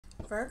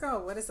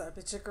Virgo, what is up?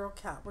 It's your girl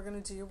Kat. We're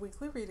going to do your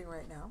weekly reading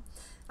right now.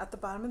 At the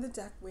bottom of the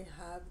deck, we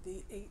have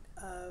the Eight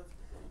of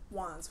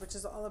Wands, which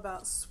is all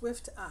about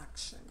swift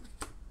action.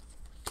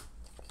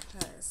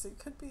 Okay, so you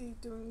could be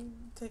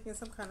taking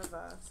some kind of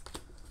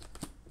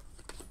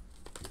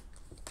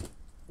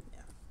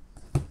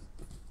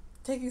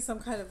taking some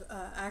kind of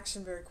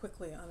action very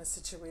quickly on a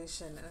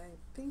situation. And I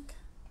think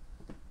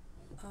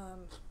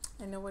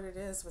I know what it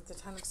is with the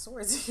Ten of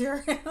Swords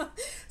here.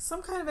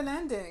 Some kind of an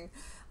ending.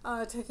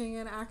 Taking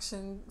an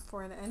action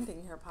for an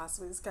ending here,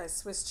 possibly. This guy's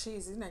Swiss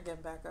cheese. He's not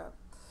getting back up.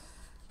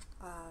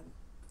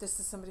 This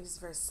is somebody who's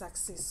very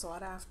sexy,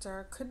 sought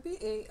after. Could be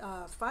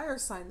a fire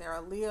sign there,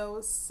 a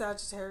Leo,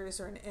 Sagittarius,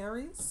 or an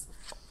Aries.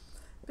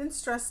 Been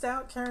stressed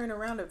out, carrying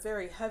around a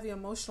very heavy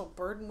emotional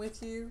burden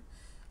with you.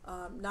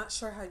 Not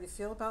sure how you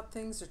feel about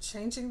things, or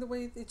changing the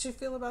way that you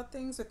feel about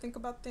things or think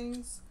about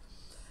things.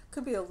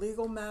 Could be a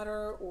legal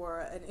matter or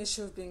an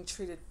issue of being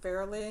treated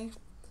fairly.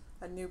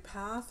 A new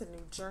path, a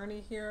new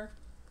journey here.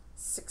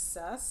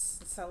 Success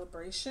and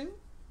celebration.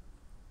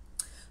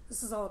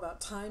 This is all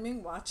about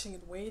timing, watching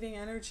and waiting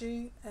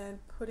energy, and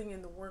putting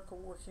in the work or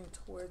working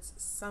towards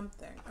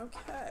something.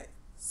 Okay,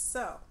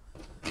 so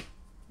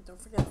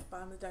don't forget at the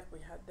bottom of the deck we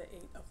had the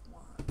Eight of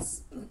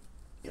Wands.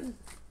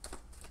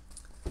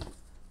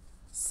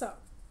 So,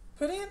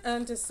 putting an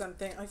end to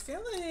something, I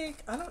feel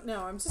like, I don't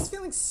know, I'm just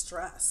feeling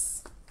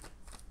stress.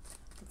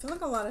 I'm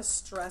feeling a lot of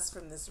stress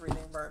from this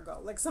reading, Virgo.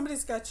 Like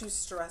somebody's got you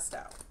stressed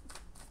out.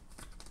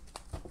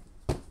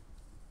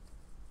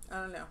 I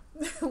don't know.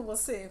 We'll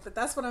see. But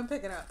that's what I'm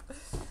picking up.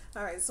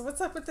 All right. So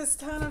what's up with this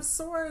Ten of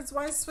Swords?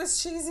 Why is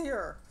Swiss cheese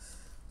here?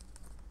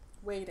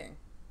 Waiting.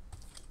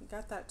 You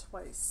got that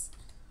twice.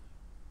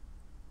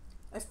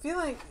 I feel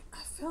like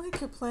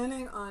you're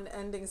planning on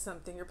ending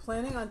something. You're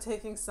planning on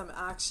taking some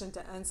action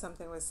to end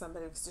something with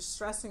somebody because they're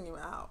stressing you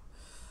out.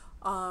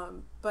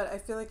 But I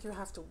feel like you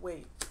have to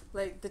wait.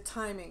 Like the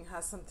timing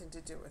has something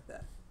to do with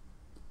it.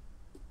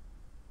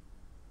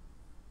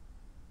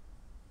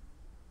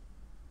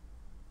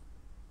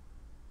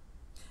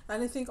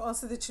 And I think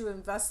also that you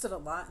invested a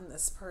lot in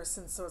this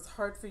person, so it's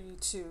hard for you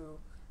to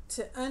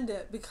end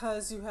it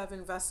because you have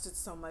invested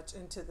so much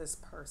into this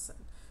person.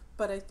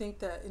 But I think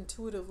that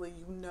intuitively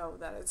you know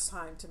that it's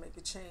time to make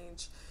a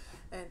change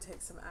and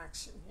take some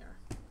action here.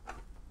 All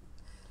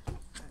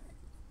right.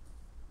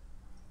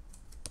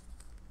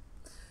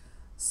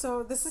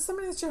 So this is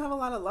somebody that you have a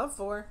lot of love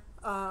for.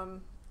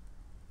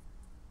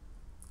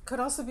 Could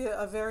also be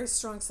a very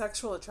strong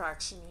sexual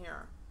attraction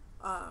here.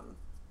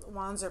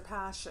 Wands are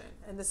passion,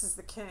 and this is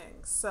the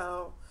King.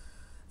 So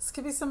this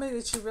could be somebody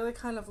that you really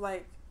kind of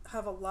like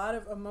have a lot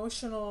of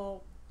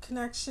emotional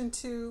connection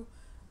to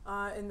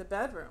in the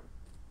bedroom.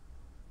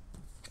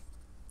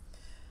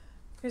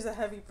 Here's a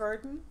heavy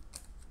burden,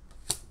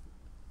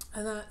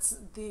 and that's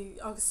the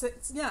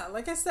yeah.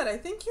 Like I said, I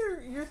think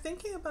you're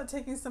thinking about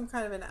taking some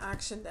kind of an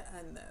action to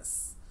end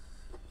this.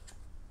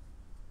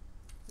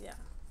 Yeah.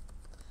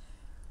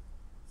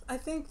 I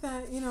think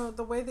that, you know,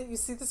 the way that you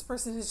see this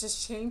person has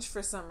just changed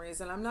for some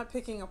reason. I'm not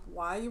picking up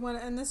why you want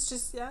to end this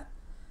just yet,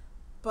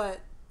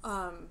 but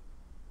I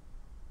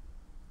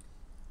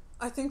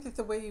think that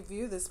the way you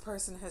view this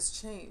person has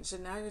changed,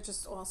 and now you're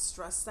just all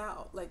stressed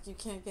out. Like you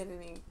can't get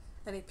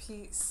any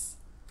peace.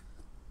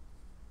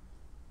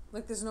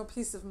 Like there's no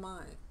peace of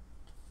mind.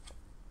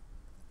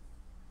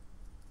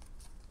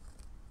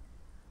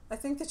 I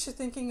think that you're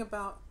thinking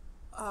about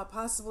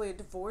possibly a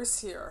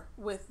divorce here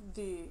with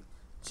the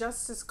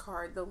Justice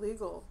card, the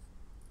legal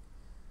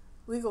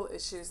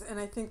issues, and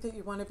I think that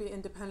you want to be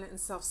independent and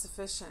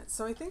self-sufficient.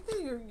 So I think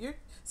that you're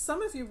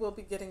some of you will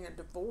be getting a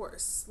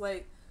divorce.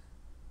 Like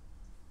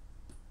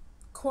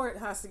court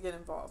has to get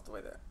involved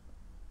with it.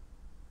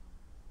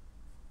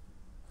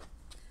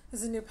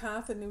 There's a new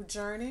path, a new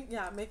journey.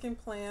 Yeah, making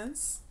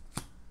plans.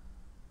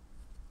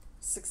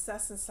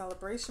 Success and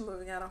celebration,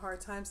 moving out of hard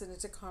times and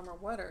into calmer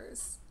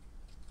waters.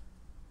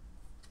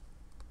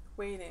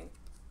 Waiting.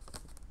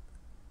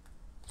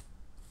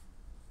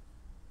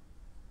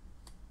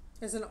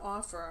 There's an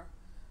offer,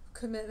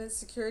 commitment,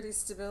 security,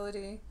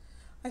 stability.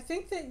 I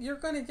think that you're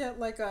going to get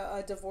like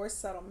a divorce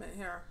settlement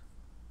here,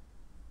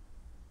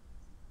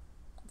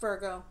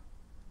 Virgo.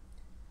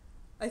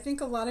 I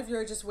think a lot of you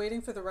are just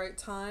waiting for the right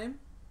time.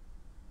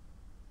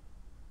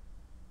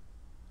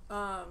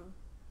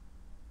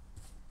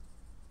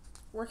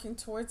 Working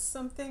towards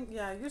something.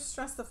 Yeah, you're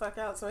stressed the fuck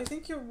out. So I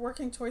think you're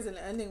working towards an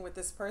ending with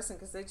this person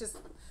because they just,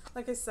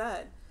 like I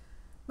said,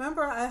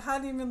 remember, I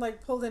hadn't even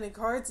like pulled any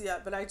cards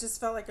yet, but I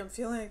just felt like I'm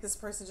feeling like this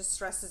person just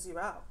stresses you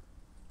out.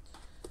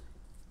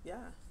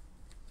 Yeah.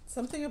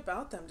 Something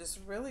about them just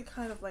really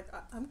kind of like,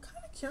 I'm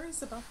kind of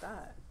curious about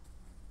that.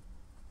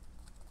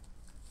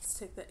 Let's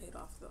take the 8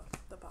 off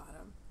the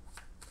bottom.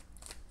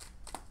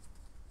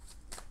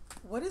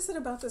 What is it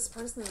about this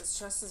person that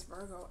stresses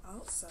Virgo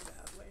out so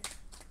badly?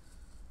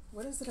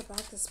 What is it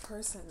about this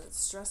person that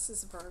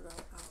stresses Virgo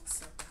out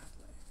so badly?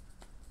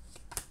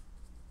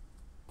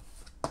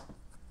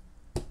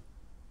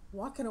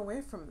 Walking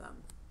away from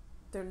them.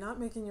 They're not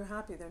making you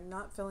happy. They're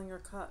not filling your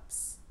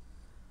cups.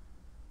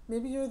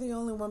 Maybe you're the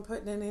only one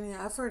putting in any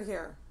effort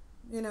here.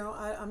 You know,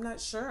 I'm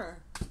not sure.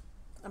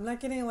 I'm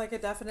not getting like a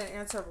definite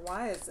answer of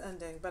why it's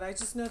ending, but I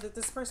just know that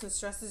this person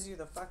stresses you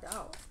the fuck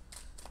out.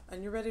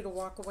 And you're ready to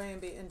walk away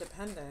and be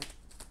independent.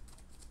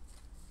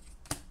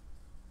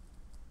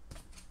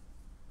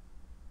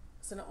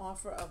 It's an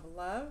offer of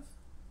love.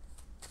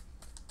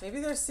 Maybe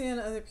they're seeing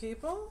other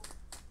people.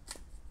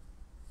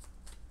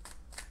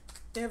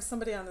 They have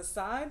somebody on the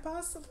side,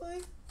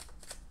 possibly.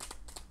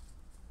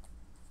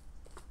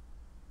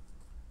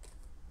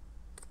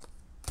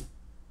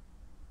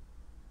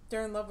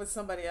 They're in love with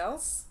somebody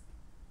else.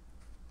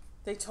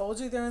 They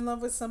told you they're in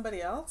love with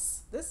somebody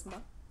else this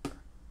month.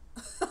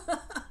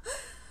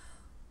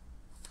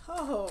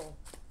 Oh.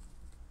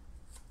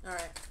 All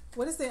right.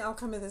 What is the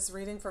outcome of this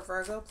reading for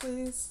Virgo,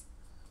 please?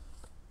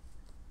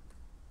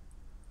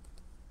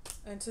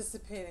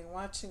 Anticipating,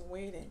 watching,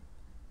 waiting.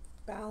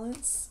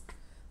 Balance.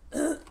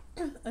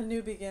 A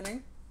new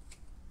beginning.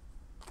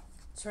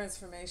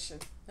 Transformation.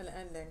 An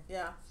ending.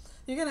 Yeah.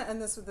 You're going to end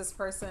this with this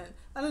person.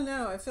 I don't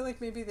know. I feel like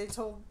maybe they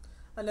told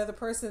another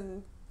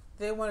person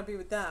they want to be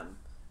with them.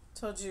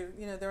 Told you,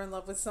 you know, they're in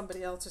love with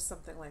somebody else or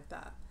something like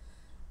that.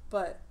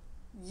 But,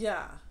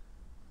 yeah.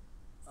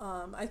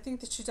 I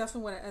think that you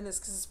definitely want to end this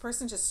because this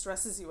person just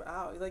stresses you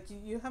out. Like,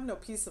 you have no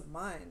peace of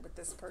mind with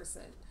this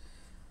person.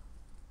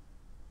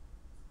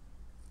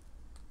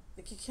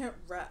 Like, you can't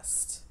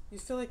rest. You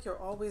feel like you're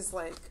always,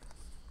 like,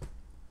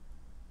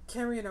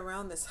 carrying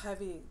around this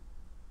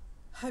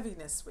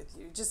heaviness with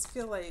you. You just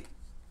feel like,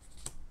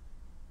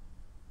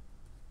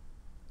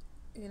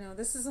 you know,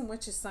 this isn't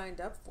what you signed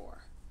up for,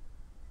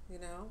 you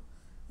know?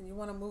 And you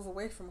want to move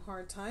away from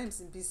hard times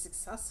and be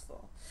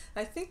successful.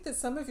 I think that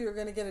some of you are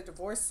going to get a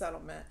divorce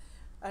settlement,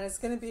 and it's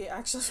going to be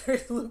actually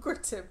very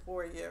lucrative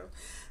for you.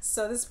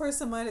 So this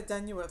person might have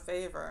done you a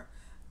favor.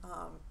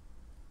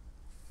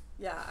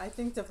 Yeah, I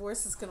think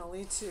divorce is going to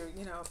lead to,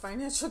 you know,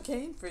 financial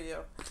gain for you.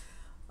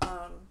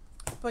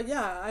 But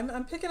yeah,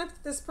 I'm picking up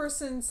that this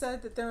person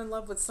said that they're in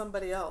love with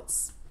somebody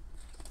else.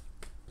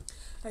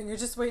 And you're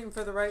just waiting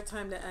for the right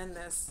time to end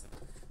this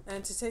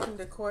and to take them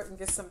to court and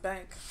get some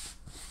bank.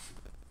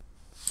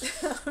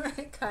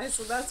 Alright guys,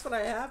 so that's what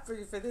I have for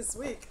you for this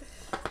week.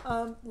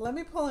 Let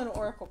me pull an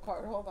oracle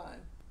card. Hold on.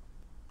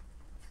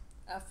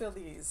 I feel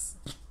these.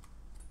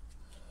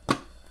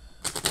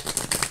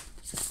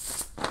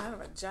 Kind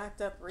of a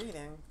jacked up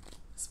reading.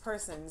 This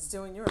person's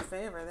doing you a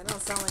favor. They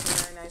don't sound like a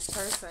very nice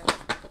person.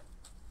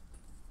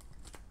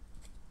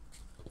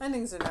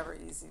 Endings are never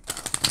easy though.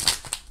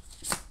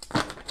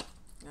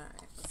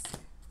 Alright, let's see.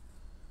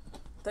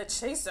 The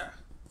Chaser.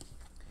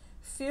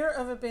 Fear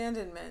of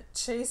abandonment,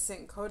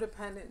 chasing,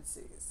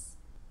 codependencies.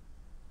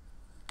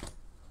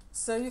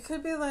 So you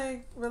could be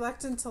like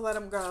reluctant to let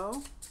them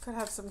go. Could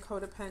have some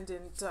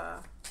codependent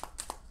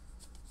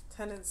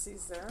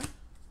tendencies there.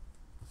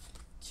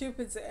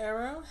 Cupid's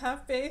arrow.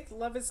 Have faith.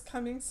 Love is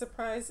coming.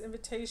 Surprise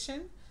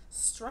invitation.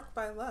 Struck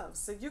by love.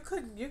 So you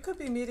could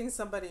be meeting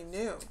somebody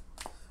new,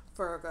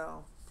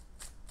 Virgo.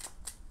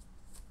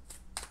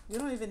 You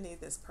don't even need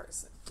this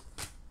person.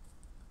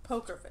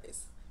 Poker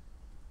face.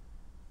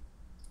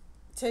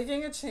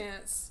 Taking a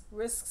chance,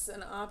 risks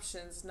and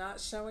options, not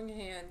showing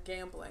hand,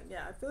 gambling.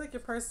 Yeah, I feel like your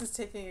person's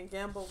taking a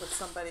gamble with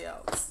somebody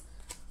else.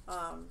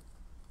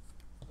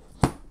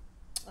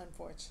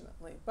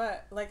 Unfortunately.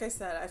 But like I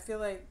said, I feel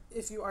like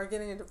if you are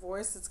getting a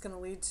divorce, it's going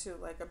to lead to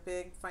like a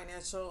big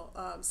financial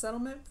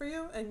settlement for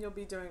you, and you'll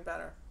be doing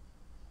better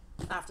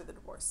after the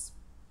divorce.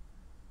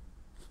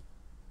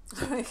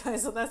 Alright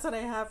guys, so that's what I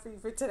have for you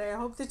for today. I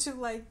hope that you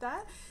like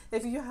that.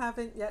 If you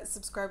haven't yet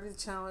subscribed to the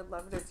channel, I'd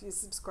love it if you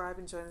subscribe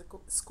and join the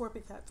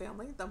Scorpio Cat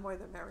family. The more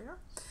the merrier.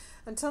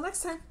 Until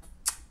next time,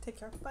 take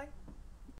care. Bye.